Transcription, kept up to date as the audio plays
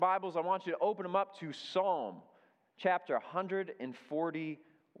Bibles, I want you to open them up to Psalm chapter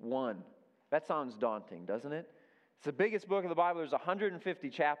 141. That sounds daunting, doesn't it? It's the biggest book of the Bible. There's 150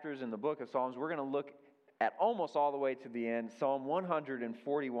 chapters in the book of Psalms. We're going to look at almost all the way to the end. Psalm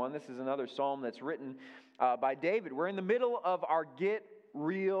 141. This is another psalm that's written by David. We're in the middle of our Get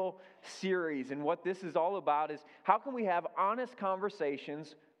Real series, and what this is all about is how can we have honest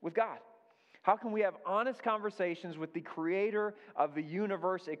conversations with God? How can we have honest conversations with the creator of the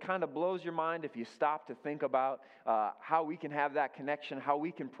universe? It kind of blows your mind if you stop to think about how we can have that connection, how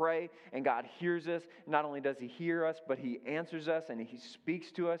we can pray, and God hears us. Not only does He hear us, but He answers us and He speaks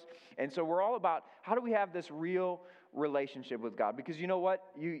to us. And so we're all about how do we have this real relationship with God? Because you know what?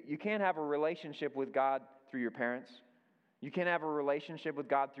 You can't have a relationship with God through your parents. You can't have a relationship with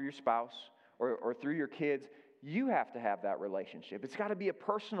God through your spouse or through your kids. You have to have that relationship. It's got to be a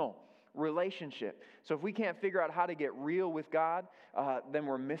personal relationship. So if we can't figure out how to get real with God, then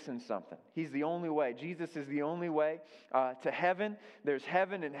we're missing something. He's the only way. Jesus is the only way to heaven. There's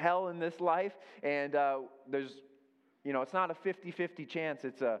heaven and hell in this life, and it's not a 50-50 chance.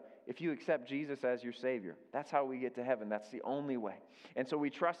 It's if you accept Jesus as your Savior. That's how we get to heaven. That's the only way. And so we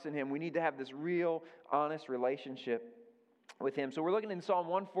trust in Him. We need to have this real, honest relationship with Him. So we're looking in Psalm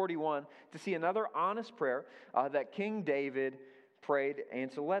 141 to see another honest prayer that King David prayed.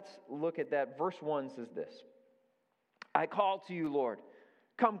 And so let's look at that. Verse 1 says this: I call to you, Lord.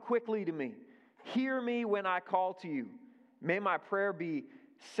 Come quickly to me. Hear me when I call to you. May my prayer be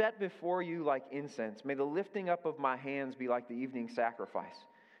set before you like incense. May the lifting up of my hands be like the evening sacrifice.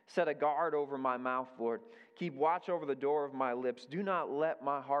 Set a guard over my mouth, Lord. Keep watch over the door of my lips. Do not let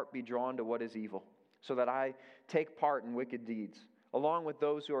my heart be drawn to what is evil, so that I take part in wicked deeds, along with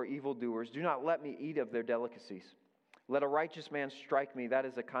those who are evildoers. Do not let me eat of their delicacies. Let a righteous man strike me, that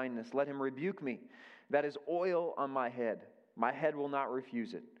is a kindness. Let him rebuke me, that is oil on my head. My head will not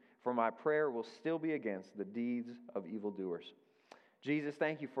refuse it, for my prayer will still be against the deeds of evildoers. Jesus,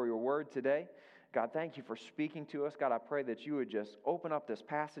 thank you for your word today. God, thank you for speaking to us. God, I pray that you would just open up this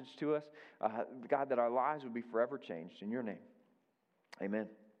passage to us. God, that our lives would be forever changed. In your name, amen.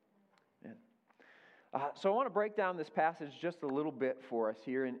 Amen. So I want to break down this passage just a little bit for us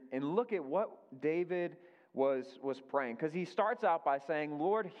here and look at what David was praying. Because he starts out by saying,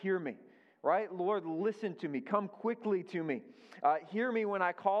 Lord, hear me. Right? Lord, listen to me. Come quickly to me. Hear me when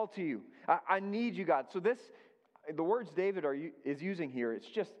I call to you. I need you, God. So the words David is using here,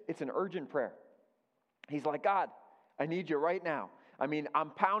 it's an urgent prayer. He's like, God, I need you right now. I mean, I'm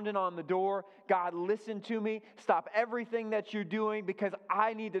pounding on the door. God, listen to me. Stop everything that you're doing because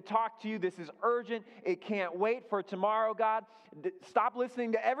I need to talk to you. This is urgent. It can't wait for tomorrow, God. Stop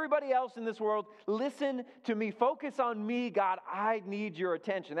listening to everybody else in this world. Listen to me. Focus on me, God. I need your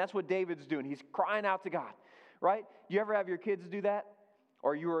attention. That's what David's doing. He's crying out to God, right? Do you ever have your kids do that?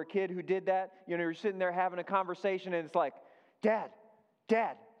 Or you were a kid who did that? You know, you're sitting there having a conversation and it's like, Dad,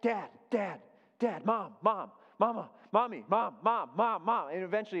 Dad, Dad, Dad, Dad, Mom, Mom, Mama, Mommy, Mom, Mom, Mom, Mom. And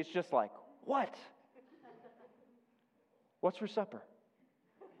eventually it's just like, what? What's for supper?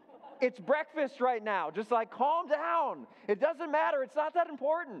 It's breakfast right now. Just like, calm down. It doesn't matter. It's not that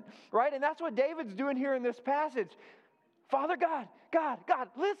important, right? And that's what David's doing here in this passage. Father God, God, God,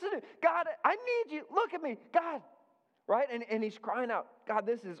 listen. God, I need you. Look at me, God. Right? And he's crying out, God,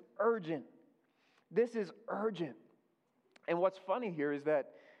 this is urgent. This is urgent. And what's funny here is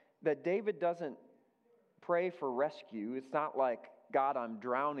that David doesn't pray for rescue. It's not like, God, I'm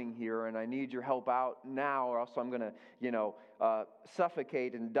drowning here and I need your help out now or else I'm going to,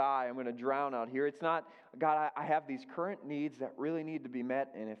 suffocate and die. I'm going to drown out here. It's not, God, I have these current needs that really need to be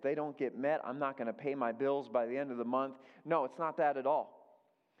met, and if they don't get met, I'm not going to pay my bills by the end of the month. No, it's not that at all.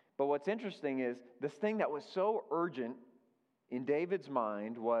 But what's interesting is this thing that was so urgent in David's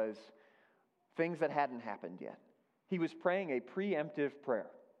mind was things that hadn't happened yet. He was praying a preemptive prayer.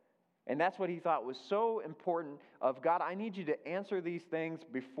 And that's what he thought was so important of God, I need you to answer these things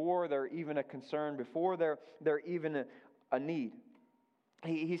before they're even a concern, before they're even a need.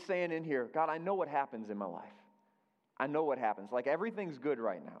 He's saying in here, God, I know what happens in my life. I know what happens. Like everything's good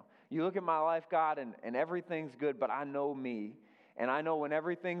right now. You look at my life, God, and everything's good, but I know me. And I know when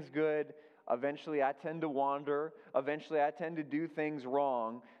everything's good, eventually I tend to wander. Eventually I tend to do things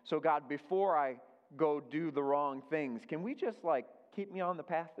wrong. So God, before I go do the wrong things, can we just keep me on the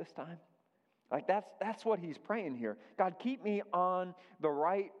path this time? That's what he's praying here. God, keep me on the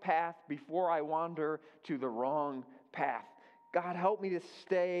right path before I wander to the wrong path. God, help me to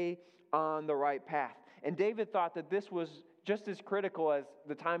stay on the right path. And David thought that this was just as critical as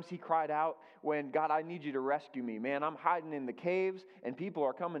the times he cried out when, God, I need you to rescue me. Man, I'm hiding in the caves and people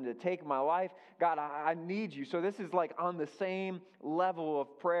are coming to take my life. God, I need you. So this is like on the same level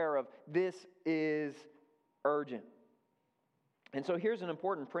of prayer of this is urgent. And so here's an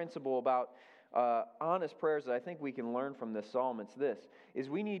important principle about honest prayers that I think we can learn from this psalm. It's this, is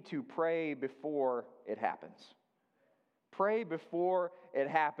we need to pray before it happens. Pray before it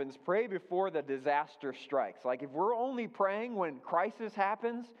happens. Pray before the disaster strikes. Like if we're only praying when crisis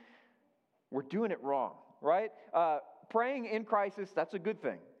happens, we're doing it wrong, right? Praying in crisis, that's a good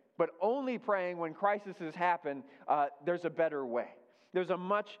thing. But only praying when crises happen, there's a better way. There's a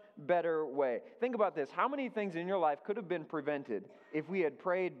much better way. Think about this. How many things in your life could have been prevented if we had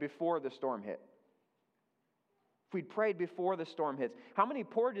prayed before the storm hit? If we'd prayed before the storm hits, how many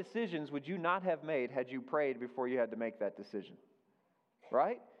poor decisions would you not have made had you prayed before you had to make that decision?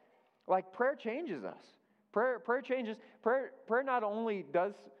 Right? Like prayer changes us. Prayer changes. Prayer not only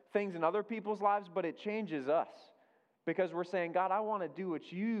does things in other people's lives, but it changes us. Because we're saying, God, I want to do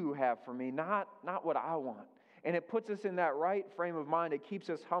what you have for me, not what I want. And it puts us in that right frame of mind. It keeps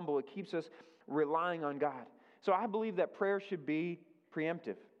us humble. It keeps us relying on God. So I believe that prayer should be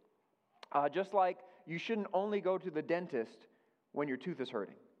preemptive. Just like you shouldn't only go to the dentist when your tooth is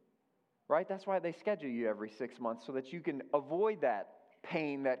hurting. Right? That's why they schedule you every 6 months, so that you can avoid that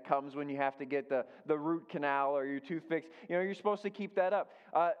pain that comes when you have to get the root canal or your tooth fixed. You know, you're supposed to keep that up.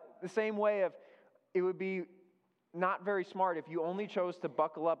 The same way of it would be not very smart if you only chose to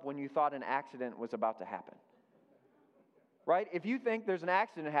buckle up when you thought an accident was about to happen. Right? If you think there's an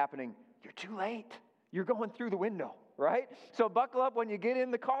accident happening, you're too late. You're going through the window, right? So buckle up when you get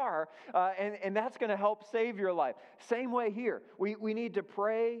in the car, and that's going to help save your life. Same way here. We need to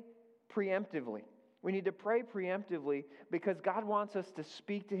pray preemptively. We need to pray preemptively because God wants us to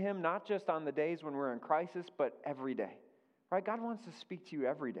speak to Him not just on the days when we're in crisis, but every day. Right? God wants to speak to you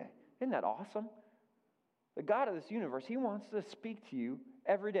every day. Isn't that awesome? The God of this universe, He wants to speak to you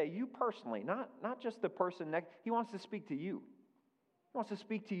every day. You personally, not just the person next. He wants to speak to you. He wants to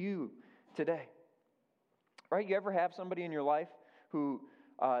speak to you today. Right? You ever have somebody in your life who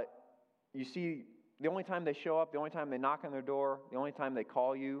you see the only time they show up, the only time they knock on their door, the only time they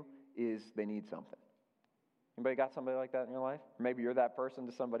call you is they need something? Anybody got somebody like that in your life? Or maybe you're that person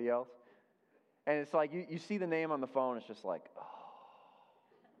to somebody else. And it's like you see the name on the phone, it's just like, oh.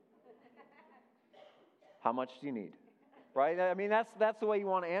 How much do you need? Right? I mean, that's the way you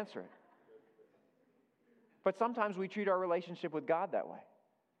want to answer it. But sometimes we treat our relationship with God that way.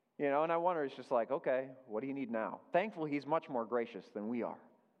 You know, and I wonder, it's just like, okay, what do you need now? Thankfully, He's much more gracious than we are.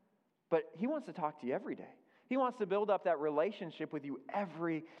 But He wants to talk to you every day. He wants to build up that relationship with you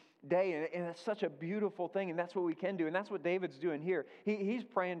every day. And it's such a beautiful thing, and that's what we can do. And that's what David's doing here. He's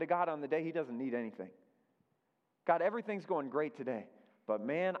praying to God on the day he doesn't need anything. God, everything's going great today. But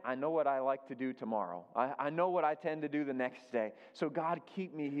man, I know what I like to do tomorrow. I know what I tend to do the next day. So God,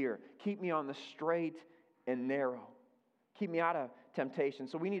 keep me here. Keep me on the straight and narrow. Keep me out of temptation.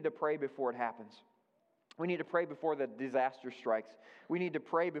 So we need to pray before it happens. We need to pray before the disaster strikes. We need to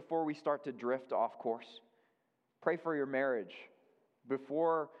pray before we start to drift off course. Pray for your marriage.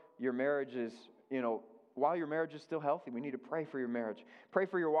 Before your marriage is, while your marriage is still healthy, we need to pray for your marriage. Pray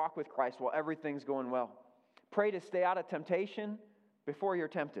for your walk with Christ while everything's going well. Pray to stay out of temptation before you're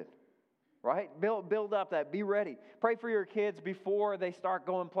tempted, right? Build up that. Be ready. Pray for your kids before they start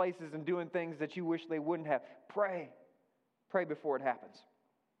going places and doing things that you wish they wouldn't have. Pray. Pray before it happens.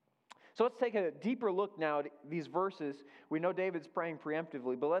 So let's take a deeper look now at these verses. We know David's praying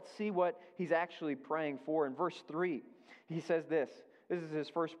preemptively, but let's see what he's actually praying for. In verse 3, he says this. This is his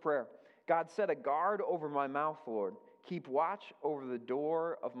first prayer. God, set a guard over my mouth, Lord. Keep watch over the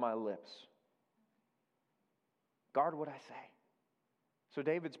door of my lips. Guard what I say. So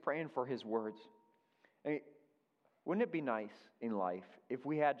David's praying for his words. I mean, wouldn't it be nice in life if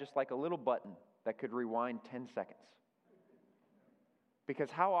we had just like a little button that could rewind 10 seconds? Because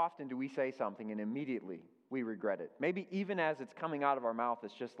how often do we say something and immediately we regret it? Maybe even as it's coming out of our mouth,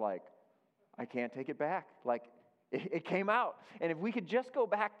 it's just like, I can't take it back. Like, it came out. And if we could just go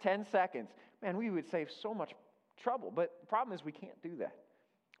back 10 seconds, man, we would save so much trouble. But the problem is we can't do that.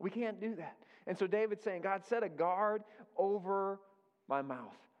 We can't do that. And so David's saying, God, set a guard over my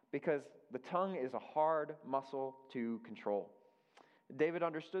mouth, because the tongue is a hard muscle to control. David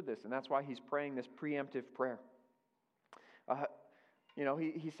understood this, and that's why he's praying this preemptive prayer.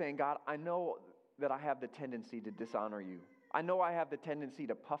 He's saying, God, I know that I have the tendency to dishonor you. I know I have the tendency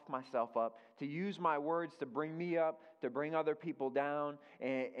to puff myself up, to use my words to bring me up, to bring other people down,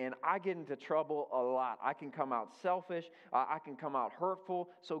 and I get into trouble a lot. I can come out selfish. I can come out hurtful.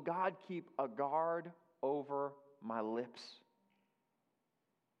 So God, keep a guard over my lips.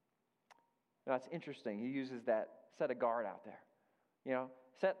 Now, it's interesting. He uses that, set a guard out there. You know,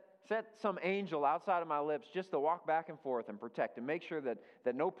 set some angel outside of my lips just to walk back and forth and protect and make sure that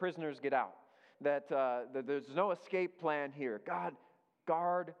no prisoners get out, that there's no escape plan here. God,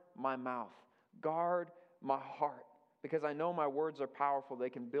 guard my mouth. Guard my heart. Because I know my words are powerful. They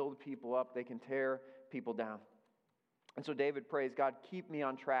can build people up. They can tear people down. And so David prays, God, keep me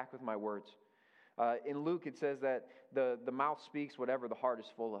on track with my words. In Luke, it says that the mouth speaks whatever the heart is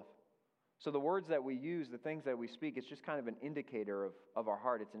full of. So the words that we use, the things that we speak, it's just kind of an indicator of our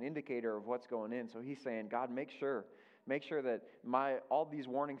heart. It's an indicator of what's going in. So he's saying, God, make sure that all these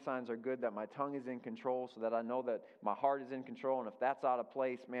warning signs are good, that my tongue is in control, so that I know that my heart is in control. And if that's out of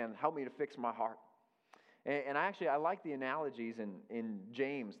place, man, help me to fix my heart. And I like the analogies in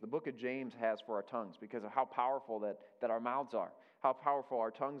James, the book of James has for our tongues, because of how powerful that our mouths are, how powerful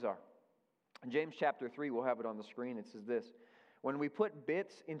our tongues are. In James chapter 3, we'll have it on the screen, it says this: when we put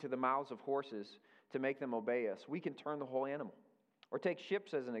bits into the mouths of horses to make them obey us, we can turn the whole animal. Or take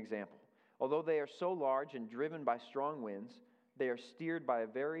ships as an example. Although they are so large and driven by strong winds, they are steered by a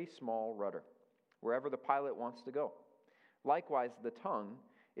very small rudder, wherever the pilot wants to go. Likewise, the tongue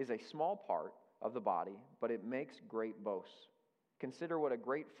is a small part of the body, but it makes great boasts. Consider what a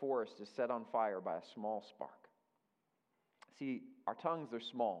great forest is set on fire by a small spark. See, our tongues, they're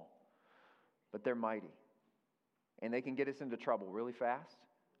small, but they're mighty. And they can get us into trouble really fast,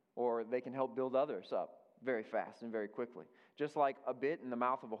 or they can help build others up very fast and very quickly. Just like a bit in the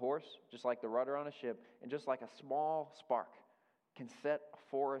mouth of a horse, just like the rudder on a ship, and just like a small spark can set a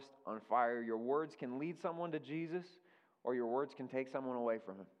forest on fire. Your words can lead someone to Jesus, or your words can take someone away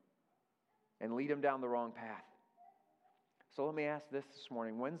from him and lead them down the wrong path. So let me ask this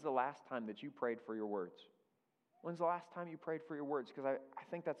morning. When's the last time that you prayed for your words? When's the last time you prayed for your words? Because I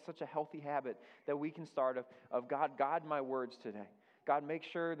think that's such a healthy habit that we can start of God, guide my words today. God, make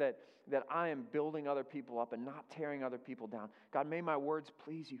sure that I am building other people up and not tearing other people down. God, may my words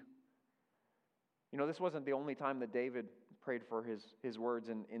please you. You know, this wasn't the only time that David prayed for his words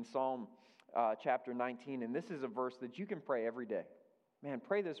in Psalm chapter 19. And this is a verse that you can pray every day. Man,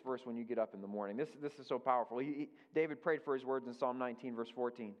 pray this verse when you get up in the morning. This is so powerful. David prayed for his words in Psalm 19, verse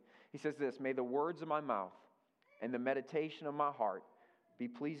 14. He says this: may the words of my mouth and the meditation of my heart be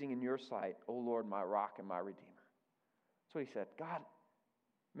pleasing in your sight, O Lord, my rock and my redeemer. That's what he said. God,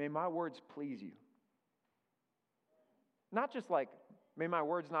 may my words please you. Not just like, may my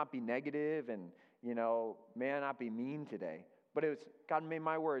words not be negative and, may I not be mean today. But it was, God, may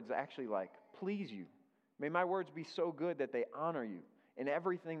my words actually please you. May my words be so good that they honor you in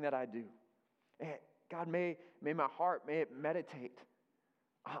everything that I do. God, may my heart, may it meditate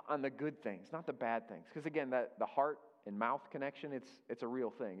on the good things, not the bad things. Because again, the heart and mouth connection, it's a real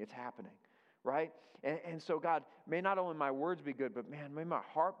thing. It's happening, right? And so God, may not only my words be good, but man, may my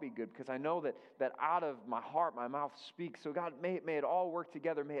heart be good, because I know that out of my heart, my mouth speaks. So God, may it all work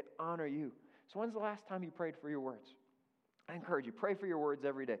together. May it honor you. So when's the last time you prayed for your words? I encourage you, pray for your words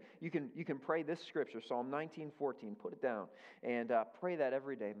every day. You can pray this scripture, Psalm 19:14. Put it down and pray that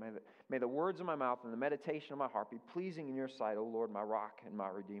every day. May the words of my mouth and the meditation of my heart be pleasing in your sight, O Lord, my rock and my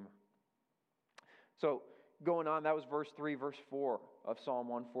redeemer. So going on, that was verse 3, verse 4 of Psalm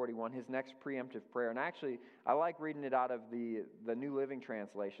 141, his next preemptive prayer. And actually, I like reading it out of the New Living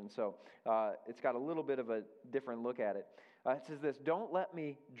Translation. So it's got a little bit of a different look at it. It says this: don't let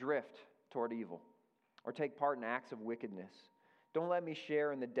me drift toward evil, or take part in acts of wickedness. Don't let me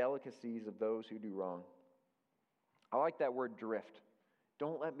share in the delicacies of those who do wrong. I like that word, drift.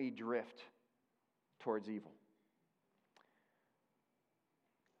 Don't let me drift towards evil.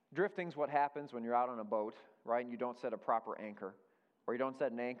 Drifting's what happens when you're out on a boat, right, and you don't set a proper anchor, or you don't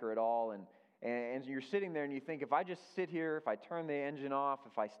set an anchor at all, and you're sitting there and you think, if I just sit here, if I turn the engine off,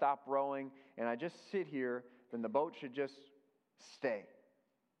 if I stop rowing, and I just sit here, then the boat should just stay.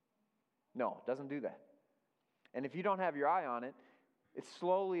 No, it doesn't do that. And if you don't have your eye on it, it's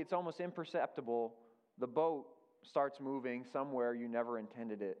almost imperceptible, the boat starts moving somewhere you never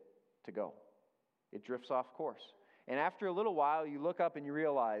intended it to go. It drifts off course. And after a little while, you look up and you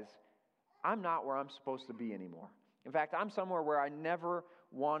realize, I'm not where I'm supposed to be anymore. In fact, I'm somewhere where I never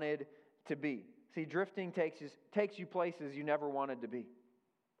wanted to be. See, drifting takes you places you never wanted to be.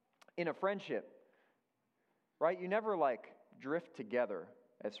 In a friendship, right, you never drift together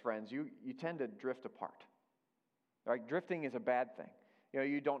as friends. You tend to drift apart. Right? Drifting is a bad thing.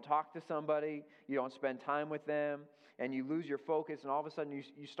 You don't talk to somebody, you don't spend time with them, and you lose your focus, and all of a sudden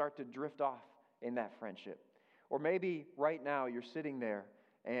you start to drift off in that friendship. Or maybe right now you're sitting there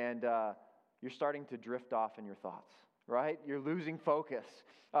and you're starting to drift off in your thoughts, right? You're losing focus.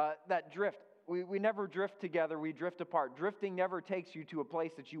 That drift, we never drift together, we drift apart. Drifting never takes you to a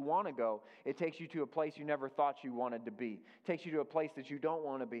place that you want to go. It takes you to a place you never thought you wanted to be. It takes you to a place that you don't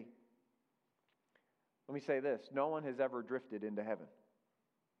want to be. Let me say this. No one has ever drifted into heaven.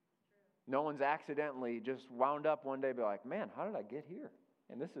 No one's accidentally just wound up one day and be like, man, how did I get here?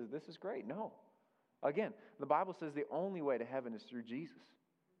 And this is great. No. Again, the Bible says the only way to heaven is through Jesus.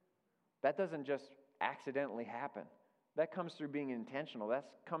 That doesn't just accidentally happen. That comes through being intentional. That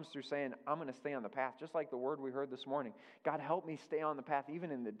comes through saying, I'm going to stay on the path. Just like the word we heard this morning. God, help me stay on the path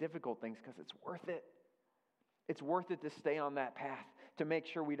even in the difficult things because it's worth it. It's worth it to stay on that path, to make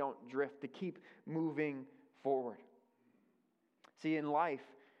sure we don't drift, to keep moving forward. See, in life,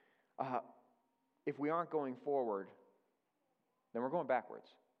 if we aren't going forward, then we're going backwards.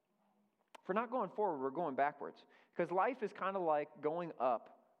 If we're not going forward, we're going backwards. Because life is kind of like going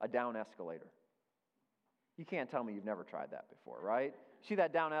up a down escalator. You can't tell me you've never tried that before, right? See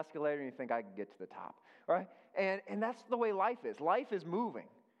that down escalator and you think, I can get to the top, right? And that's the way life is. Life is moving.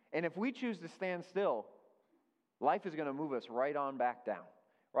 And if we choose to stand still, life is going to move us right on back down,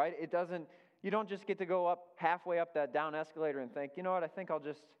 right? You don't just get to go up halfway up that down escalator and think, you know what, I think I'll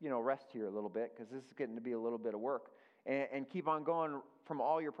just, rest here a little bit because this is getting to be a little bit of work and keep on going from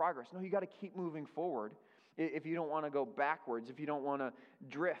all your progress. No, you got to keep moving forward if you don't want to go backwards, if you don't want to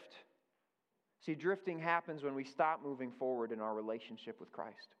drift. See, drifting happens when we stop moving forward in our relationship with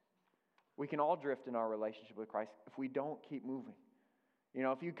Christ. We can all drift in our relationship with Christ if we don't keep moving.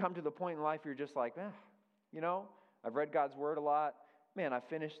 If you come to the point in life you're just like, I've read God's Word a lot. Man, I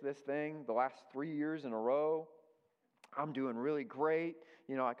finished this thing the last 3 years in a row. I'm doing really great.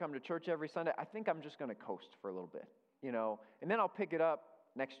 I come to church every Sunday. I think I'm just going to coast for a little bit, and then I'll pick it up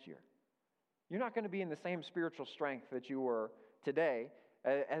next year. You're not going to be in the same spiritual strength that you were today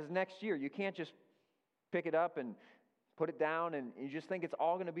as next year. You can't just pick it up and put it down and you just think it's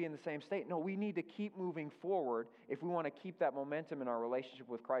all going to be in the same state. No, we need to keep moving forward if we want to keep that momentum in our relationship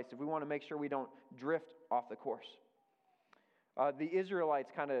with Christ, if we want to make sure we don't drift off the course. The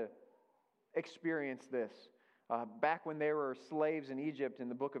Israelites kind of experienced this. Back when they were slaves in Egypt in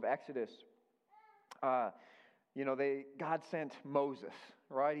the book of Exodus, God sent Moses,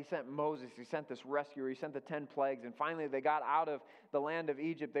 right? He sent Moses. He sent this rescuer. He sent the 10 plagues. And finally, they got out of the land of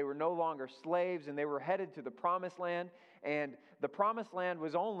Egypt. They were no longer slaves, and they were headed to the Promised Land. And the Promised Land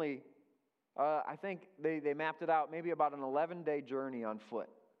was only, I think they mapped it out, maybe about an 11-day journey on foot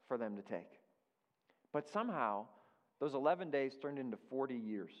for them to take. But somehow, those 11 days turned into 40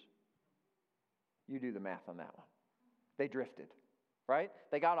 years. You do the math on that one. They drifted, right?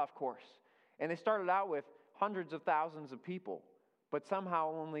 They got off course. And they started out with hundreds of thousands of people, but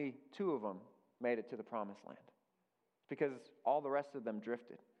somehow only 2 of them made it to the Promised Land. Because all the rest of them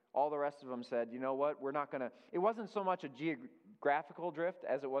drifted. All the rest of them said, you know what, we're not going to... It wasn't so much a geographical drift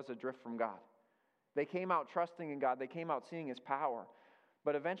as it was a drift from God. They came out trusting in God. They came out seeing His power.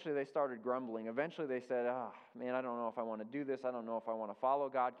 But eventually they started grumbling. Eventually they said, man, I don't know if I want to do this. I don't know if I want to follow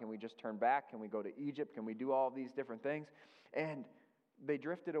God. Can we just turn back? Can we go to Egypt? Can we do all these different things? And they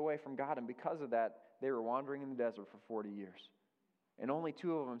drifted away from God. And because of that, they were wandering in the desert for 40 years. And only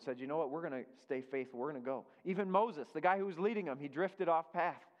 2 of them said, you know what, we're going to stay faithful. We're going to go. Even Moses, the guy who was leading them, he drifted off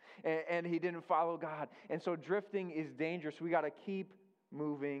path. And he didn't follow God. And so drifting is dangerous. We got to keep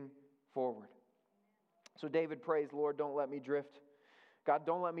moving forward. So David prays, Lord, don't let me drift. God,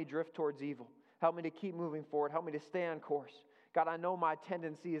 don't let me drift towards evil. Help me to keep moving forward. Help me to stay on course. God, I know my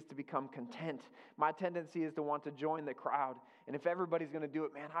tendency is to become content. My tendency is to want to join the crowd. And if everybody's going to do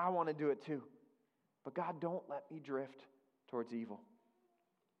it, man, I want to do it too. But God, don't let me drift towards evil.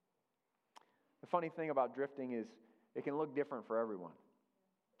 The funny thing about drifting is it can look different for everyone.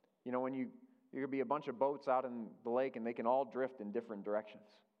 When you're going to be a bunch of boats out in the lake and they can all drift in different directions.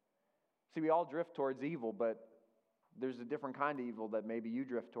 See, we all drift towards evil, but there's a different kind of evil that maybe you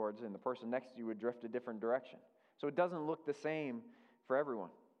drift towards and the person next to you would drift a different direction. So it doesn't look the same for everyone.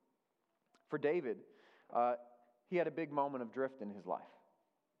 For David, he had a big moment of drift in his life.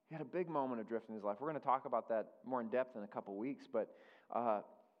 He had a big moment of drift in his life. We're going to talk about that more in depth in a couple weeks, but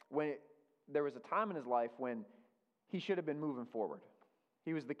there was a time in his life when he should have been moving forward.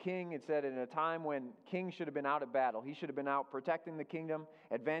 He was the king, it said, in a time when kings should have been out at battle. He should have been out protecting the kingdom,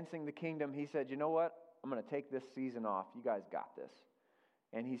 advancing the kingdom. He said, you know what? I'm going to take this season off. You guys got this.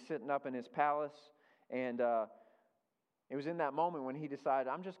 And he's sitting up in his palace, and it was in that moment when he decided,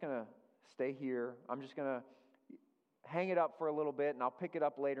 I'm just going to stay here. I'm just going to hang it up for a little bit, and I'll pick it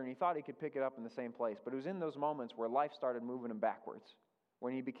up later. And he thought he could pick it up in the same place. But it was in those moments where life started moving him backwards,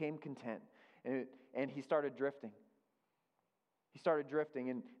 when he became content, and he started drifting. He started drifting,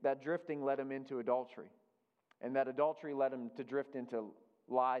 and that drifting led him into adultery. And that adultery led him to drift into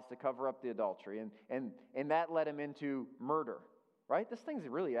lies to cover up the adultery. And that led him into murder, right? This thing's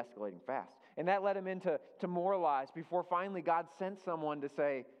really escalating fast. And that led him into more lies before finally God sent someone to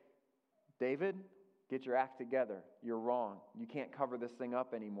say, David, get your act together. You're wrong. You can't cover this thing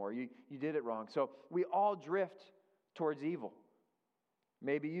up anymore. You did it wrong. So we all drift towards evil.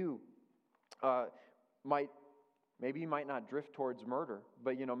 Maybe you might not drift towards murder,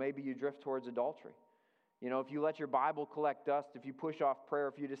 but maybe you drift towards adultery. If you let your Bible collect dust, if you push off prayer,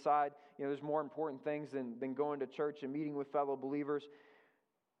 if you decide there's more important things than going to church and meeting with fellow believers,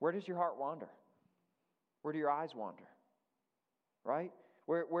 where does your heart wander? Where do your eyes wander? Right?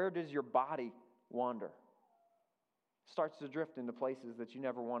 Where does your body wander? Starts to drift into places that you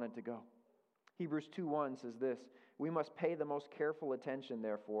never wanted to go. Hebrews 2:1 says this, we must pay the most careful attention,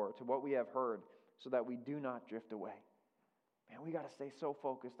 therefore, to what we have heard, so that we do not drift away. Man, we got to stay so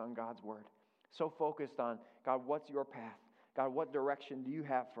focused on God's word. So focused on, God, what's your path? God, what direction do you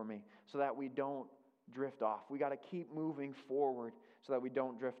have for me? So that we don't drift off. We got to keep moving forward so that we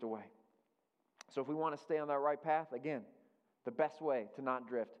don't drift away. So if we want to stay on that right path, again, the best way to not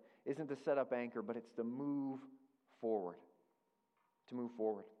drift isn't to set up anchor, but it's to move forward. To move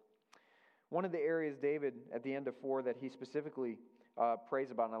forward. One of the areas David, at the end of 4, that he specifically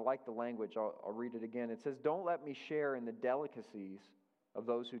prays about, and I like the language, I'll read it again. It says, don't let me share in the delicacies of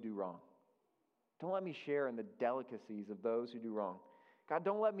those who do wrong. Don't let me share in the delicacies of those who do wrong. God,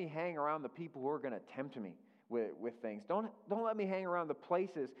 don't let me hang around the people who are going to tempt me with things. Don't let me hang around the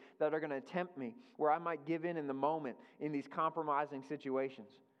places that are going to tempt me, where I might give in the moment in these compromising situations.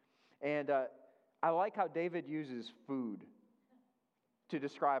 And I like how David uses food to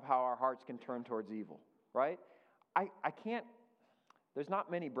describe how our hearts can turn towards evil, right? I can't, there's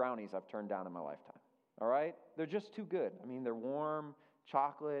not many brownies I've turned down in my lifetime, all right? They're just too good. I mean, they're warm,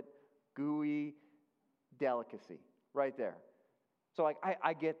 chocolate, gooey, delicacy, right there. So,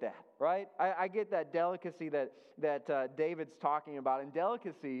 I get that, right? I get that delicacy that David's talking about. And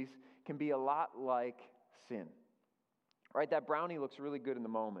delicacies can be a lot like sin, right? That brownie looks really good in the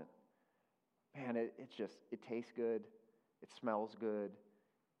moment. Man, it tastes good. It smells good.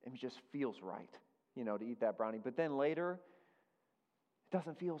 It just feels right, to eat that brownie. But then later, it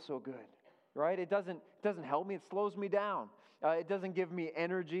doesn't feel so good, right? It doesn't help me. It slows me down. It doesn't give me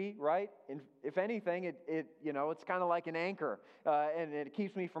energy, right? And if anything, it's kind of like an anchor, and it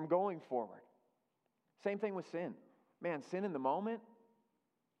keeps me from going forward. Same thing with sin. Man, sin in the moment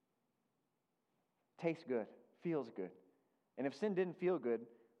tastes good, feels good. And if sin didn't feel good,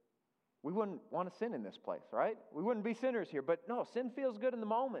 we wouldn't want to sin in this place, right? We wouldn't be sinners here. But no, sin feels good in the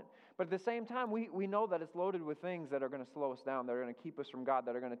moment. But at the same time, we know that it's loaded with things that are going to slow us down, that are going to keep us from God,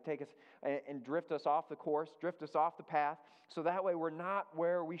 that are going to take us and drift us off the course, drift us off the path, so that way we're not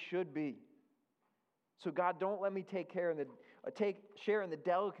where we should be. So God, don't let me share in the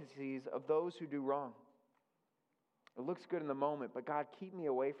delicacies of those who do wrong. It looks good in the moment, but God, keep me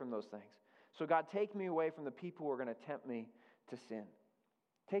away from those things. So God, take me away from the people who are going to tempt me to sin.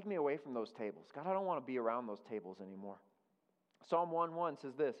 Take me away from those tables. God, I don't want to be around those tables anymore. Psalm 1:1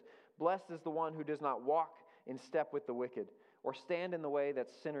 says this, blessed is the one who does not walk in step with the wicked, or stand in the way that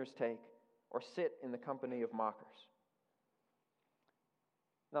sinners take, or sit in the company of mockers.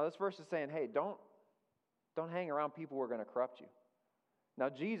 Now this verse is saying, hey, don't hang around people who are going to corrupt you. Now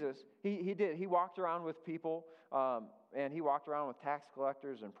Jesus, he did. He walked around with people, and he walked around with tax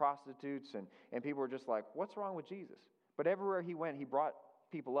collectors and prostitutes, and people were just like, what's wrong with Jesus? But everywhere he went, he brought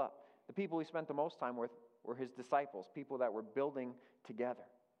people up. The people he spent the most time with were his disciples, people that were building together.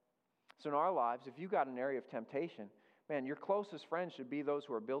 So in our lives, if you got an area of temptation, man, your closest friends should be those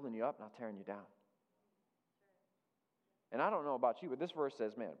who are building you up, not tearing you down. And I don't know about you, but this verse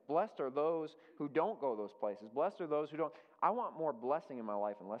says, man, blessed are those who don't go those places. Blessed are those who don't. I want more blessing in my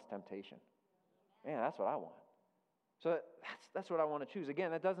life and less temptation. Man, that's what I want. So that's what I want to choose.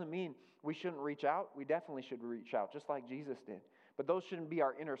 Again, that doesn't mean we shouldn't reach out. We definitely should reach out, just like Jesus did. But those shouldn't be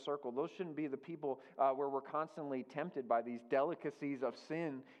our inner circle. Those shouldn't be the people where we're constantly tempted by these delicacies of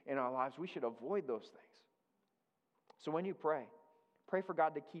sin in our lives. We should avoid those things. So when you pray for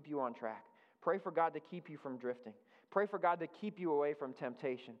God to keep you on track. Pray for God to keep you from drifting. Pray for God to keep you away from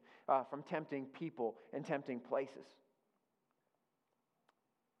temptation, from tempting people and tempting places.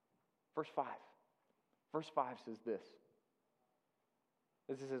 Verse 5. Verse 5 says this.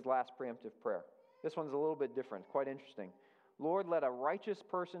 This is his last preemptive prayer. This one's a little bit different, quite interesting. Lord, let a righteous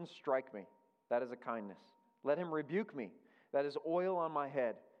person strike me. That is a kindness. Let him rebuke me. That is oil on my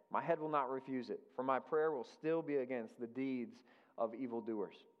head. My head will not refuse it, for my prayer will still be against the deeds of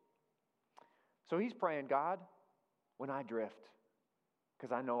evildoers. So he's praying, God, when I drift,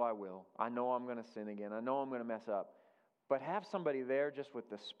 because I know I will. I know I'm going to sin again. I know I'm going to mess up. but have somebody there just with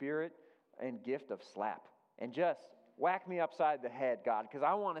the spirit and gift of slap and just whack me upside the head, God, because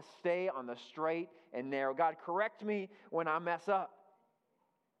I want to stay on the straight and narrow. God, correct me when I mess up.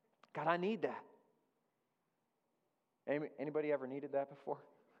 God, I need that. Anybody ever needed that before?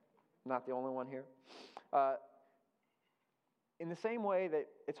 Not the only one here. In the same way that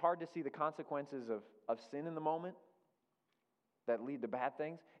it's hard to see the consequences of sin in the moment that lead to bad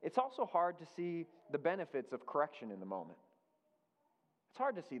things, it's also hard to see the benefits of correction in the moment. It's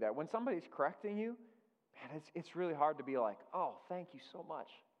hard to see that. When somebody's correcting you, man, it's really hard to be like, oh, thank you so much.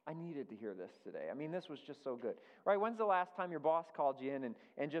 I needed to hear this today. I mean, this was just so good. Right? When's the last time your boss called you in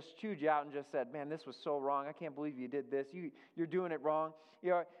and just chewed you out and just said, man, this was so wrong. I can't believe you did this. You're doing it wrong. You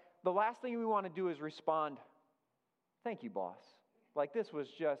know, the last thing we want to do is respond, thank you, boss. Like, this was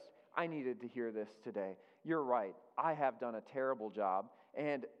just, I needed to hear this today. You're right. I have done a terrible job,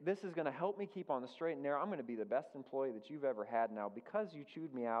 and this is going to help me keep on the straight and narrow. I'm going to be the best employee that you've ever had now because you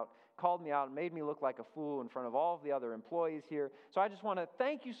chewed me out, called me out, and made me look like a fool in front of all of the other employees here. So I just want to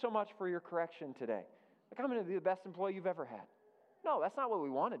thank you so much for your correction today. Like, I'm going to be the best employee you've ever had. No, that's not what we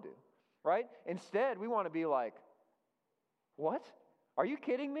want to do, right? Instead, we want to be like, what? Are you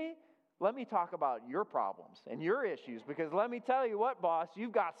kidding me? Let me talk about your problems and your issues, because let me tell you what, boss,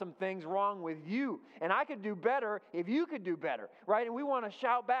 you've got some things wrong with you, and I could do better if you could do better, right? And we want to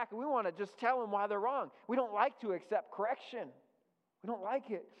shout back, and we want to just tell them why they're wrong. We don't like to accept correction. We don't like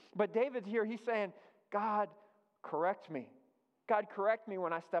it. But David's here, he's saying, God, correct me. God, correct me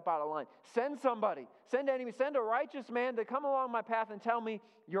when I step out of line. Send somebody, send a righteous man to come along my path and tell me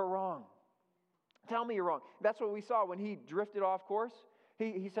you're wrong. Tell me you're wrong. That's what we saw when he drifted off course.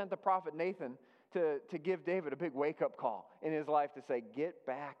 He sent the prophet Nathan to give David a big wake-up call in his life to say, get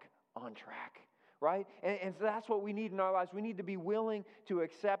back on track, right? And so that's what we need in our lives. We need to be willing to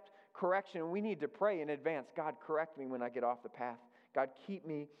accept correction. We need to pray in advance, God, correct me when I get off the path. God, keep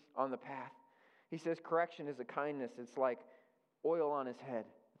me on the path. He says correction is a kindness. It's like oil on his head.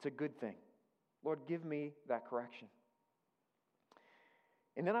 It's a good thing. Lord, give me that correction.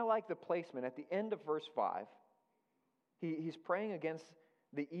 And then I like the placement. At the end of verse 5, he's praying against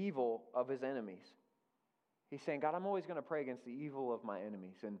the evil of his enemies. He's saying, God, I'm always going to pray against the evil of my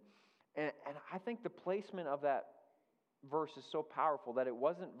enemies. And I think the placement of that verse is so powerful that it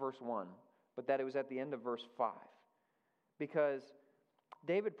wasn't verse 1, but that it was at the end of verse 5. Because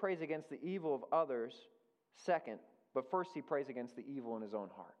David prays against the evil of others second, but first he prays against the evil in his own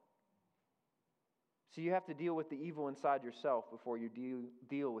heart. So you have to deal with the evil inside yourself before you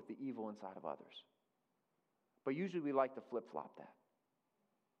deal with the evil inside of others. But usually we like to flip-flop that.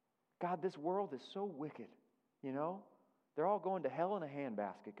 God, this world is so wicked, you know? They're all going to hell in a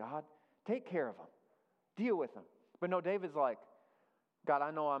handbasket, God. Take care of them. Deal with them. But no, David's like, God, I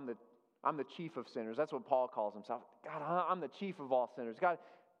know I'm the chief of sinners. That's what Paul calls himself. God, I'm the chief of all sinners. God,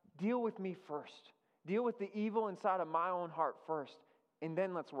 deal with me first. Deal with the evil inside of my own heart first, and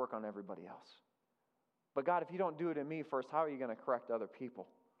then let's work on everybody else. But God, if you don't do it in me first, how are you going to correct other people?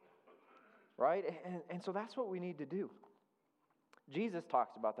 Right? And so that's what we need to do. Jesus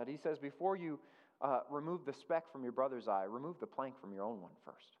talks about that. He says, before you remove the speck from your brother's eye, remove the plank from your own one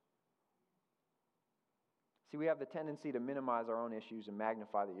first. See, we have the tendency to minimize our own issues and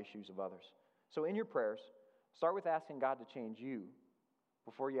magnify the issues of others. So in your prayers, start with asking God to change you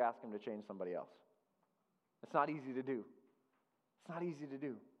before you ask Him to change somebody else. It's not easy to do. It's not easy to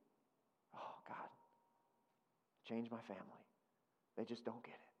do. Oh, God, change my family. They just don't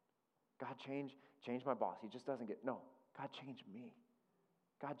get it. God, change my boss. He just doesn't get it. No, God, change me.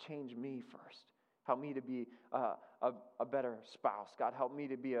 God, change me first. Help me to be a better spouse. God, help me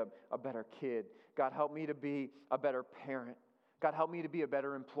to be a better kid. God, help me to be a better parent. God, help me to be a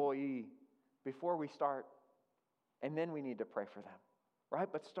better employee before we start. And then we need to pray for them, right?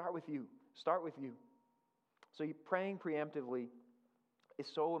 But start with you. Start with you. So praying preemptively is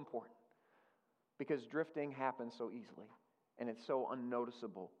so important because drifting happens so easily and it's so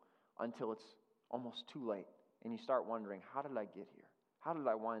unnoticeable until it's almost too late. And you start wondering, how did I get here? How did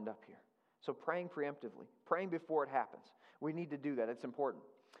I wind up here? So praying preemptively, praying before it happens. We need to do that. It's important.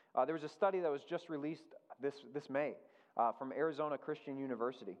 There was a study that was just released this May from Arizona Christian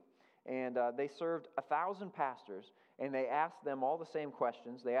University. And they served 1,000 pastors, and they asked them all the same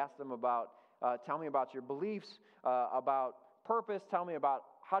questions. They asked them about, tell me about your beliefs, about purpose, tell me about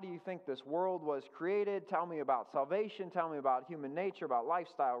how do you think this world was created, tell me about salvation, tell me about human nature, about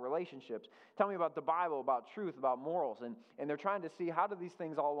lifestyle, relationships, tell me about the Bible, about truth, about morals. And they're trying to see how do these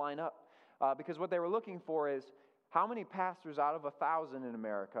things all line up. Because what they were looking for is how many pastors out of 1,000 in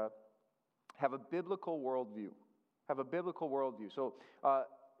America have a biblical worldview, So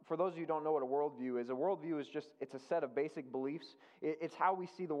for those of you who don't know what a worldview is just, it's a set of basic beliefs. It's how we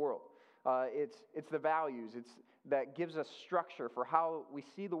see the world. It's the values. That gives us structure for how we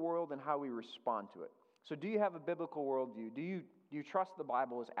see the world and how we respond to it. So do you have a biblical worldview? Do you trust the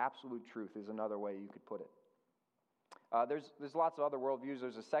Bible as absolute truth is another way you could put it. There's lots of other worldviews.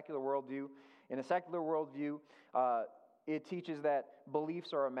 There's a secular worldview. In a secular worldview, it teaches that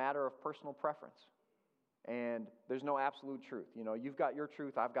beliefs are a matter of personal preference. And there's no absolute truth. You've got your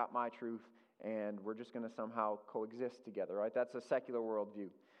truth, I've got my truth, and we're just going to somehow coexist together, right? That's a secular worldview.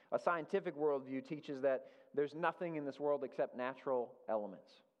 A scientific worldview teaches that there's nothing in this world except natural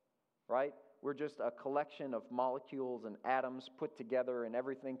elements, right? We're just a collection of molecules and atoms put together, and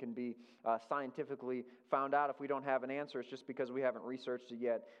everything can be scientifically found out. If we don't have an answer, it's just because we haven't researched it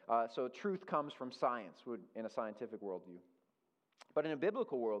yet. So truth comes from science in a scientific worldview. But in a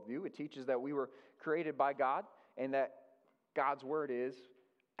biblical worldview, it teaches that we were created by God and that God's word is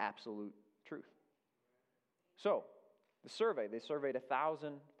absolute truth. So, they surveyed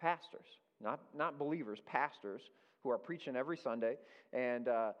 1,000 pastors, not believers, pastors who are preaching every Sunday, and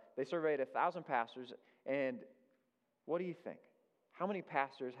they surveyed 1,000 pastors, and what do you think? How many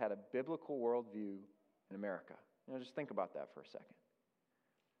pastors had a biblical worldview in America? Just think about that for a second.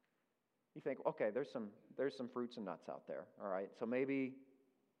 You think, okay, there's some fruits and nuts out there, all right? So maybe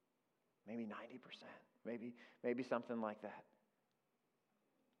 90%, maybe something like that.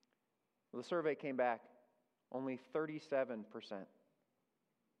 Well, the survey came back, only 37%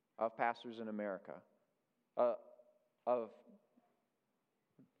 of pastors in America,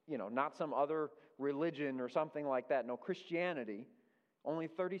 not some other religion or something like that, no, Christianity, only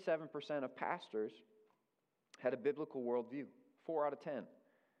 37% of pastors had a biblical worldview, 4 out of 10.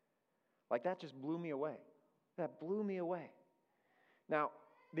 Like, that just blew me away. That blew me away. Now,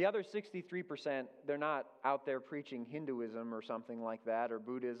 the other 63%, they're not out there preaching Hinduism or something like that, or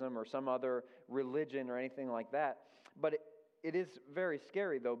Buddhism or some other religion or anything like that. But it is very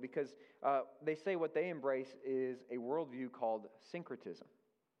scary, though, because they say what they embrace is a worldview called syncretism.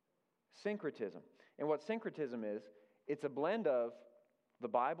 Syncretism. And what syncretism is, it's a blend of the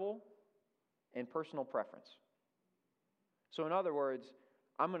Bible and personal preference. So in other words,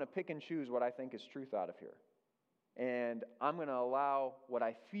 I'm going to pick and choose what I think is truth out of here. And I'm going to allow what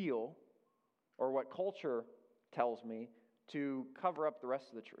I feel or what culture tells me to cover up the rest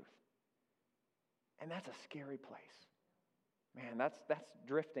of the truth. And that's a scary place. Man, that's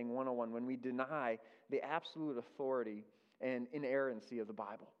drifting 101 when we deny the absolute authority and inerrancy of the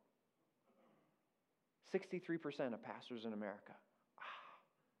Bible. 63% of pastors in America.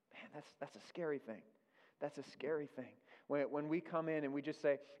 Man, that's a scary thing. That's a scary thing. When we come in and we just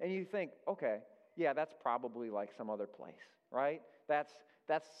say, and you think, okay, yeah, that's probably like some other place, right? That's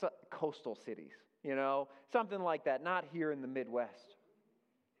coastal cities, something like that, not here in the Midwest.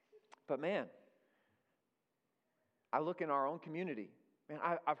 But man, I look in our own community. Man,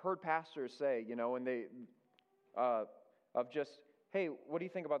 I've heard pastors say, when they, of just, hey, what do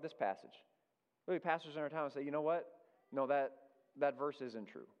you think about this passage? Really, pastors in our town say, you know what? No, that verse isn't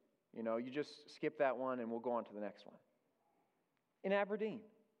true. You just skip that one and we'll go on to the next one. In Aberdeen.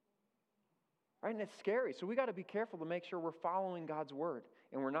 Right? And it's scary. So we got to be careful to make sure we're following God's word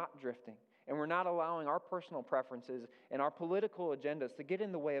and we're not drifting and we're not allowing our personal preferences and our political agendas to get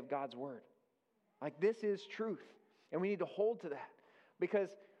in the way of God's word. Like, this is truth. And we need to hold to that. Because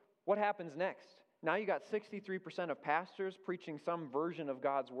what happens next? Now you got 63% of pastors preaching some version of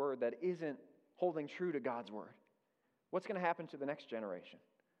God's word that isn't holding true to God's word. What's going to happen to the next generation?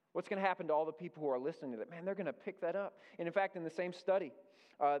 What's going to happen to all the people who are listening to that? Man, they're going to pick that up. And in fact, in the same study,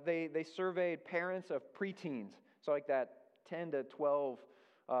 they surveyed parents of preteens, so like that 10 to 12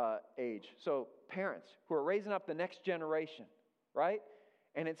 age. So parents who are raising up the next generation, right?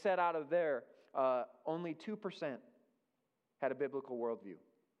 And it said out of there, only 2% had a biblical worldview.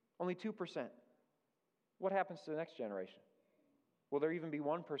 Only 2%. What happens to the next generation? Will there even be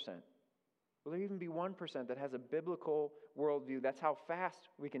 1%? Will there even be 1% that has a biblical worldview? That's how fast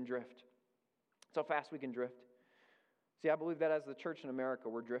we can drift. That's how fast we can drift. See, I believe that as the church in America,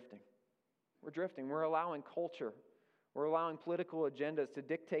 we're drifting. We're drifting. We're allowing culture. We're allowing political agendas to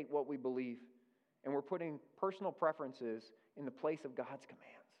dictate what we believe. And we're putting personal preferences in the place of God's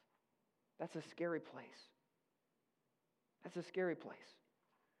commands. That's a scary place. That's a scary place.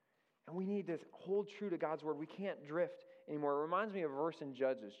 And we need to hold true to God's word. We can't drift anymore. It reminds me of a verse in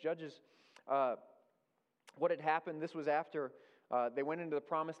Judges. Judges, what had happened, this was after they went into the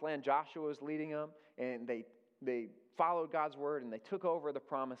promised land. Joshua was leading them, and they followed God's word, and they took over the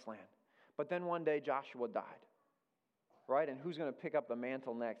promised land. But then one day, Joshua died, right? And who's going to pick up the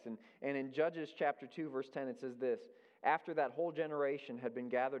mantle next? And in Judges chapter 2, verse 10, it says this, After that whole generation had been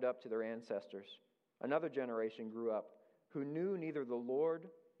gathered up to their ancestors, another generation grew up who knew neither the Lord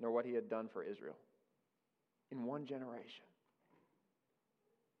nor what he had done for Israel. In one generation.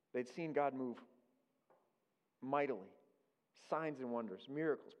 They'd seen God move mightily, signs and wonders,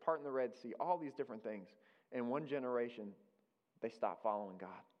 miracles, parting the Red Sea, all these different things. In one generation, they stopped following God.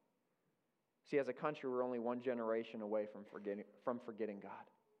 See, as a country, we're only one generation away from forgetting God.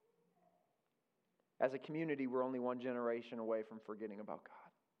 As a community, we're only one generation away from forgetting about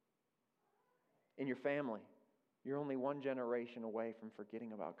God. In your family, you're only one generation away from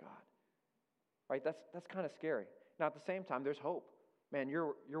forgetting about God. Right? That's kind of scary. Now, at the same time, there's hope. Man,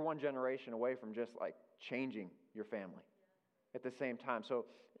 you're one generation away from just like changing your family at the same time. So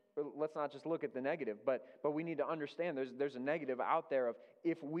let's not just look at the negative, but we need to understand there's a negative out there of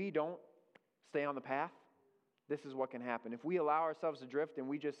if we don't stay on the path, this is what can happen. If we allow ourselves to drift and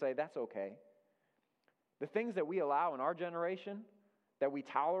we just say, that's okay. The things that we allow in our generation, that we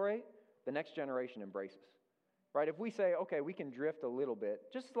tolerate, the next generation embraces. Right? If we say, okay, we can drift a little bit,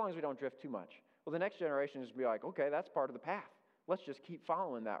 just as long as we don't drift too much, well, the next generation is going to be like, okay, that's part of the path. Let's just keep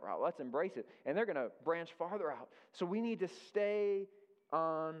following that route. Let's embrace it. And they're going to branch farther out. So we need to stay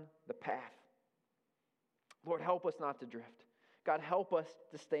on the path. Lord, help us not to drift. God, help us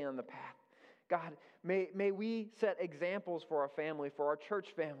to stay on the path. God, may we set examples for our family, for our church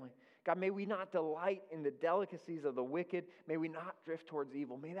family. God, may we not delight in the delicacies of the wicked. May we not drift towards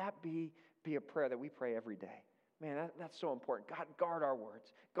evil. May that be a prayer that we pray every day. Man, that's so important. God, guard our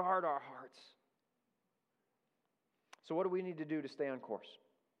words. Guard our hearts. So what do we need to do to stay on course?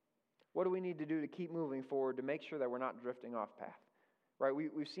 What do we need to do to keep moving forward to make sure that we're not drifting off path? Right?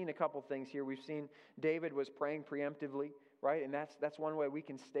 We've seen a couple things here. We've seen David was praying preemptively, right? And that's one way we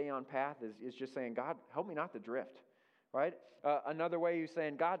can stay on path is just saying, God, help me not to drift, right? Another way he's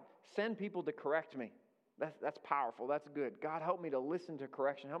saying, God, send people to correct me. That's powerful. That's good. God, help me to listen to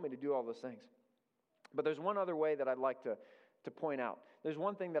correction. Help me to do all those things. But there's one other way that I'd like to point out. There's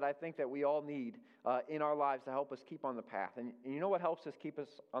one thing that I think that we all need in our lives to help us keep on the path. And you know what helps us keep us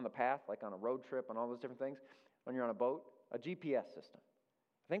on the path, like on a road trip and all those different things? When you're on a boat? A GPS system.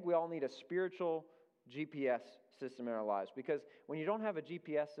 I think we all need a spiritual GPS system in our lives, because when you don't have a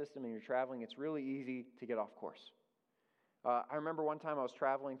GPS system and you're traveling, it's really easy to get off course. I remember one time I was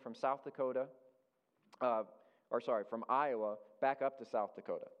traveling from from Iowa back up to South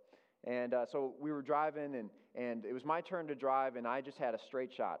Dakota. And so we were driving, and it was my turn to drive, and I just had a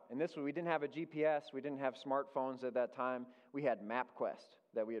straight shot. And we didn't have a GPS. We didn't have smartphones at that time. We had MapQuest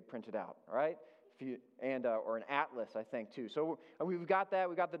that we had printed out, all right? Or an atlas, I think, too. So we've got that.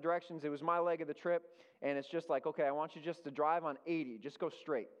 We got the directions. It was my leg of the trip, and it's just like, okay, I want you just to drive on 80. Just go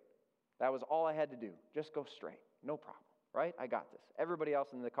straight. That was all I had to do. Just go straight. No problem, right? I got this. Everybody else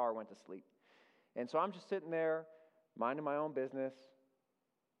in the car went to sleep. And so I'm just sitting there, minding my own business,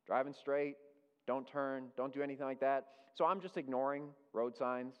 driving straight, don't turn, don't do anything like that. So I'm just ignoring road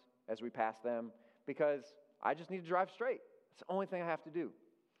signs as we pass them because I just need to drive straight. It's the only thing I have to do.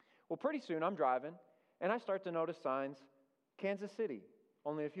 Well, pretty soon I'm driving, and I start to notice signs, Kansas City,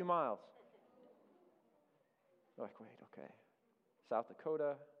 only a few miles. I'm like, wait, okay. South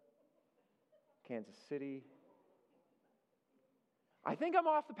Dakota, Kansas City. I think I'm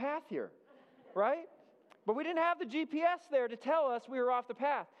off the path here, right? But we didn't have the GPS there to tell us we were off the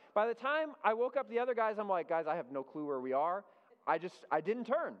path. By the time I woke up the other guys, I'm like, guys, I have no clue where we are. I didn't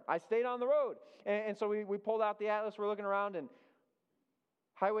turn. I stayed on the road. And so we pulled out the atlas. We're looking around, and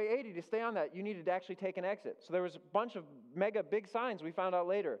Highway 80, to stay on that, you needed to actually take an exit. So there was a bunch of mega big signs we found out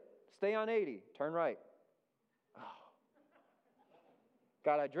later. Stay on 80, turn right. Oh.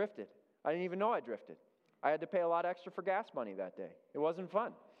 God, I drifted. I didn't even know I drifted. I had to pay a lot extra for gas money that day. It wasn't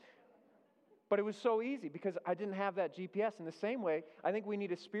fun. But it was so easy because I didn't have that GPS. In the same way, I think we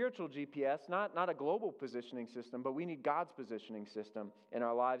need a spiritual GPS, not a global positioning system, but we need God's positioning system in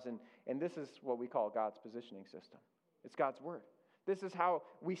our lives. And this is what we call God's positioning system. It's God's Word. This is how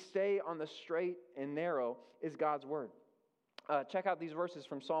we stay on the straight and narrow, is God's Word. Check out these verses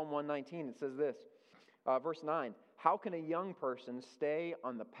from Psalm 119. It says this, verse 9, how can a young person stay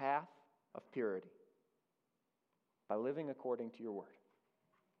on the path of purity? By living according to your Word.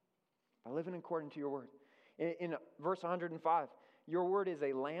 By living according to your Word. In verse 105, your Word is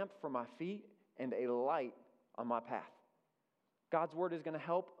a lamp for my feet and a light on my path. God's Word is going to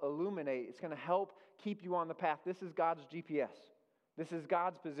help illuminate. It's going to help keep you on the path. This is God's GPS. This is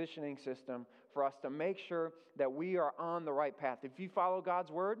God's positioning system for us to make sure that we are on the right path. If you follow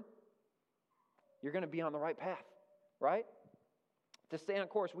God's Word, you're going to be on the right path, right? To stay on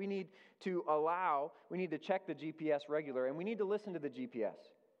course, we need to check the GPS regular, and we need to listen to the GPS.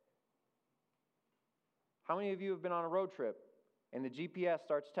 How many of you have been on a road trip and the GPS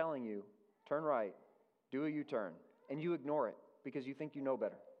starts telling you, turn right, do a U-turn, and you ignore it because you think you know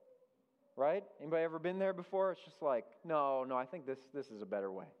better? Right? Anybody ever been there before? It's just like, no, I think this is a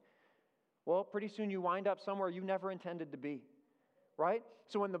better way. Well, pretty soon you wind up somewhere you never intended to be. Right?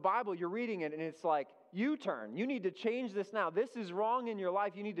 So in the Bible, you're reading it and it's like, U-turn. You need to change this now. This is wrong in your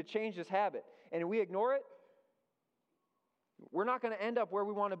life. You need to change this habit. And we ignore it, we're not going to end up where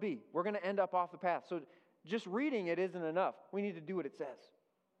we want to be. We're going to end up off the path. So just reading it isn't enough. We need to do what it says.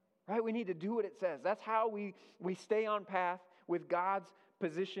 Right? We need to do what it says. That's how we stay on path with God's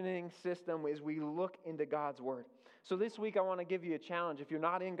positioning system, as we look into God's Word. So this week I want to give you a challenge. If you're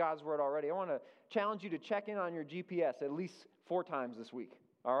not in God's Word already, I want to challenge you to check in on your GPS at least 4 times this week.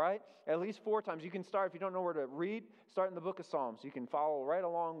 All right? At least 4 times. You can start, if you don't know where to read, start in the book of Psalms. You can follow right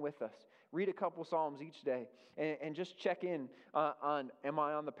along with us. Read a couple Psalms each day and just check in on, am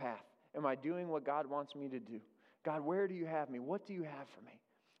I on the path? Am I doing what God wants me to do? God, where do you have me? What do you have for me?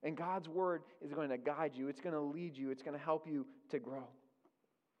 And God's Word is going to guide you. It's going to lead you. It's going to help you to grow.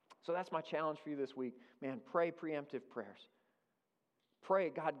 So that's my challenge for you this week. Man, pray preemptive prayers. Pray,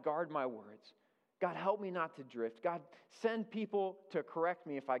 God, guard my words. God, help me not to drift. God, send people to correct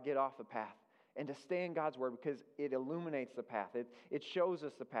me if I get off the path. And to stay in God's Word because it illuminates the path. It shows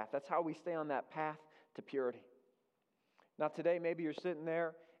us the path. That's how we stay on that path to purity. Now today, maybe you're sitting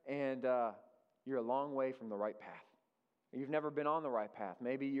there and you're a long way from the right path. You've never been on the right path.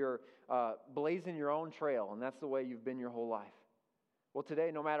 Maybe you're blazing your own trail and that's the way you've been your whole life. Well, today,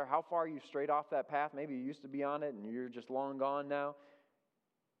 no matter how far you've strayed off that path, maybe you used to be on it and you're just long gone now,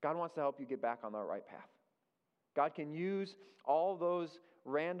 God wants to help you get back on the right path. God can use all those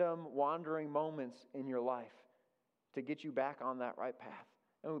random wandering moments in your life to get you back on that right path.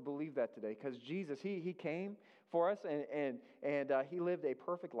 And we believe that today because Jesus, He came for us and He lived a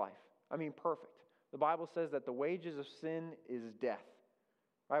perfect life. I mean, perfect. The Bible says that the wages of sin is death.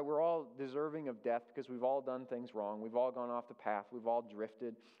 Right? We're all deserving of death because we've all done things wrong. We've all gone off the path. We've all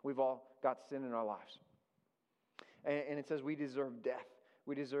drifted. We've all got sin in our lives. And it says we deserve death.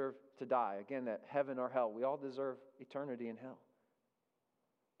 We deserve to die. Again, that heaven or hell. We all deserve eternity in hell.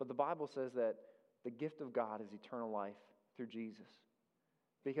 But the Bible says that the gift of God is eternal life through Jesus.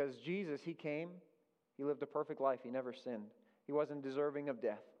 Because Jesus, He came, He lived a perfect life. He never sinned. He wasn't deserving of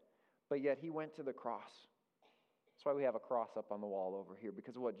death. But yet He went to the cross. That's why we have a cross up on the wall over here,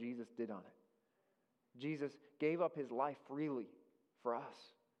 because of what Jesus did on it. Jesus gave up His life freely for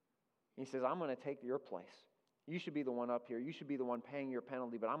us. He says, I'm going to take your place. You should be the one up here. You should be the one paying your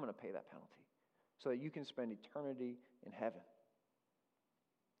penalty, but I'm going to pay that penalty so that you can spend eternity in heaven.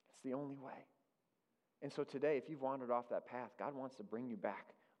 It's the only way. And so today, if you've wandered off that path, God wants to bring you back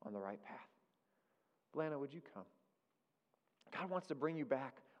on the right path. Lana, would you come? God wants to bring you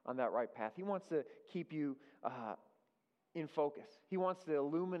back on that right path. He wants to keep you in focus. He wants to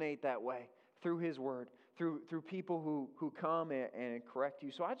illuminate that way through His Word, through people who come and correct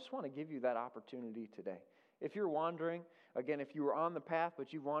you. So I just want to give you that opportunity today. If you're wandering, again, if you were on the path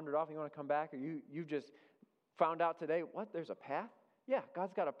but you've wandered off and you want to come back, or you've just found out today, what, there's a path? Yeah,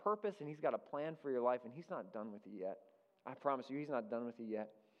 God's got a purpose and He's got a plan for your life and He's not done with you yet. I promise you, He's not done with you yet.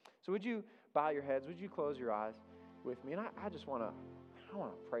 So would you bow your heads? Would you close your eyes with me? And I just want to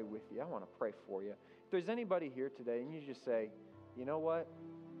pray with you. I want to pray for you. If there's anybody here today and you just say, you know what?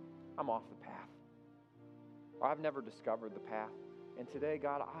 I'm off the path. Or I've never discovered the path. And today,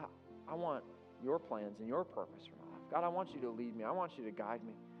 God, I want your plans and your purpose for my life. God, I want you to lead me. I want you to guide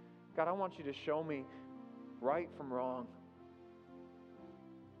me. God, I want you to show me right from wrong.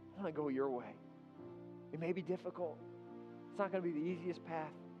 I want to go your way. It may be difficult. It's not going to be the easiest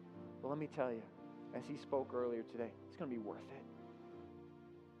path. But let me tell you, as He spoke earlier today, it's going to be worth it.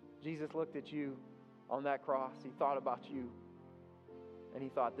 Jesus looked at you on that cross. He thought about you. And He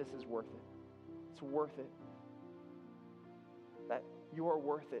thought, this is worth it. It's worth it. That you are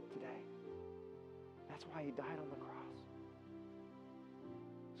worth it today. That's why He died on the cross.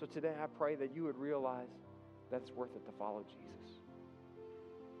 So today I pray that you would realize that it's worth it to follow Jesus.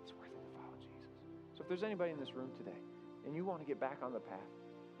 It's worth it to follow Jesus. So if there's anybody in this room today and you want to get back on the path,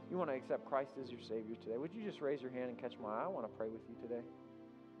 you want to accept Christ as your Savior today, would you just raise your hand and catch my eye? I want to pray with you today.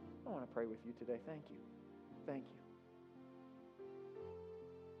 I want to pray with you today. Thank you. Thank you.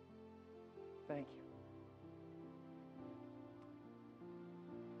 Thank you.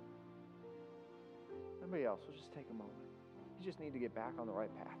 Anybody else? We'll just take a moment. You just need to get back on the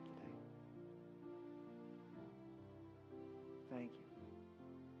right path today. Thank you.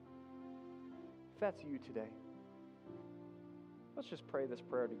 If that's you today, let's just pray this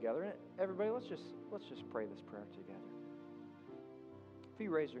prayer together. And everybody, let's just pray this prayer together. If you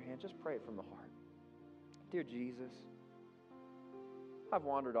raise your hand, just pray it from the heart. Dear Jesus, I've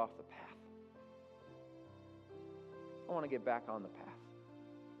wandered off the path. I want to get back on the path.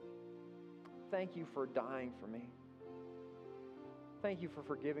 Thank you for dying for me. Thank you for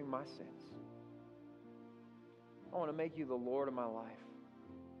forgiving my sins. I want to make you the Lord of my life.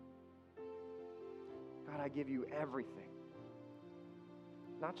 God, I give you everything.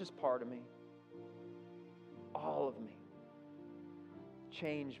 Not just part of me. All of me.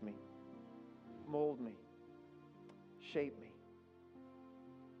 Change me. Mold me. Shape me.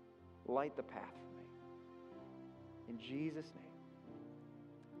 Light the path for me. In Jesus'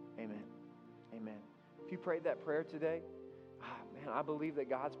 name, amen. Amen. If you prayed that prayer today, man, I believe that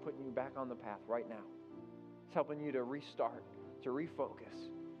God's putting you back on the path right now. It's helping you to restart, to refocus.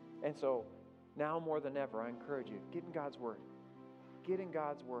 And so now more than ever, I encourage you, get in God's Word. Get in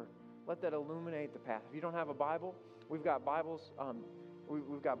God's Word. Let that illuminate the path. If you don't have a Bible, we've got Bibles.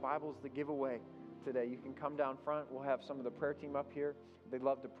 We've got Bibles to give away today. You can come down front. We'll have some of the prayer team up here. They'd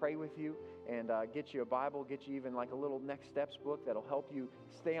love to pray with you and get you a Bible, get you even like a little next steps book that'll help you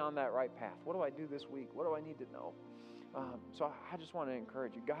stay on that right path. What do I do this week? What do I need to know? So I just want to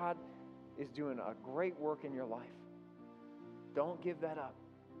encourage you. God is doing a great work in your life. Don't give that up.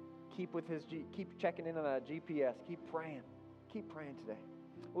 Keep checking in on that GPS. Keep praying. Keep praying today.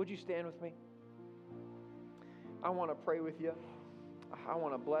 Would you stand with me? I want to pray with you. I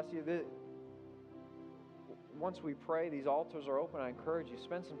want to bless you. Once we pray, these altars are open. I encourage you,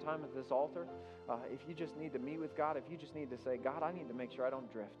 spend some time at this altar. If you just need to meet with God, if you just need to say, God, I need to make sure I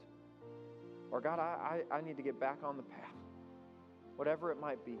don't drift. Or God, I need to get back on the path. Whatever it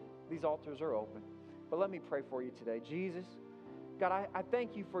might be, these altars are open. But let me pray for you today. Jesus, God, I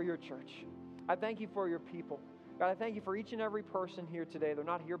thank you for your church. I thank you for your people. God, I thank you for each and every person here today. They're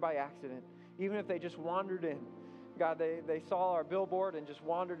not here by accident. Even if they just wandered in. God, they saw our billboard and just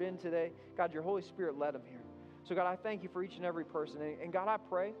wandered in today. God, your Holy Spirit led them here. So God, I thank you for each and every person. And God, I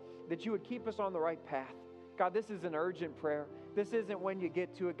pray that you would keep us on the right path. God, this is an urgent prayer. This isn't when you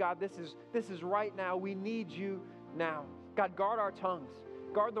get to it. God, this is right now. We need you now. God, guard our tongues.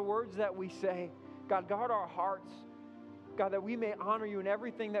 Guard the words that we say. God, guard our hearts. God, that we may honor you in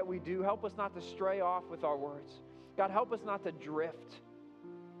everything that we do. Help us not to stray off with our words. God, help us not to drift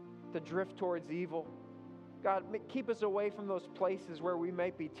towards evil. God, keep us away from those places where we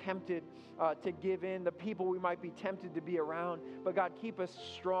might be tempted to give in, the people we might be tempted to be around. But God, keep us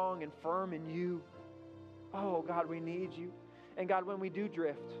strong and firm in you. Oh, God, we need you. And God, when we do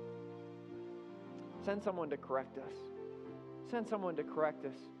drift, send someone to correct us. Send someone to correct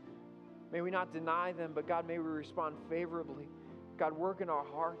us. May we not deny them, but God, may we respond favorably. God, work in our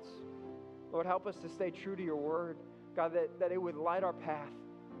hearts. Lord, help us to stay true to your word. God, that it would light our path.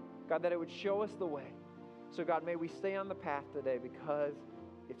 God, that it would show us the way. So God, may we stay on the path today because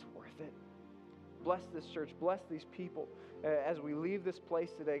it's worth it. Bless this church. Bless these people. As we leave this place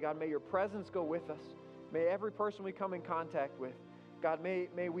today, God, may your presence go with us. May every person we come in contact with, God,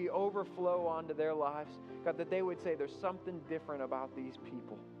 may we overflow onto their lives. God, that they would say there's something different about these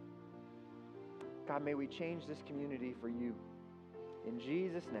people. God, may we change this community for you. In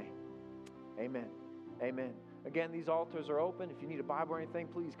Jesus' name, amen. Amen. Again, these altars are open. If you need a Bible or anything,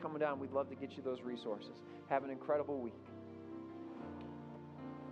 please come down. We'd love to get you those resources. Have an incredible week.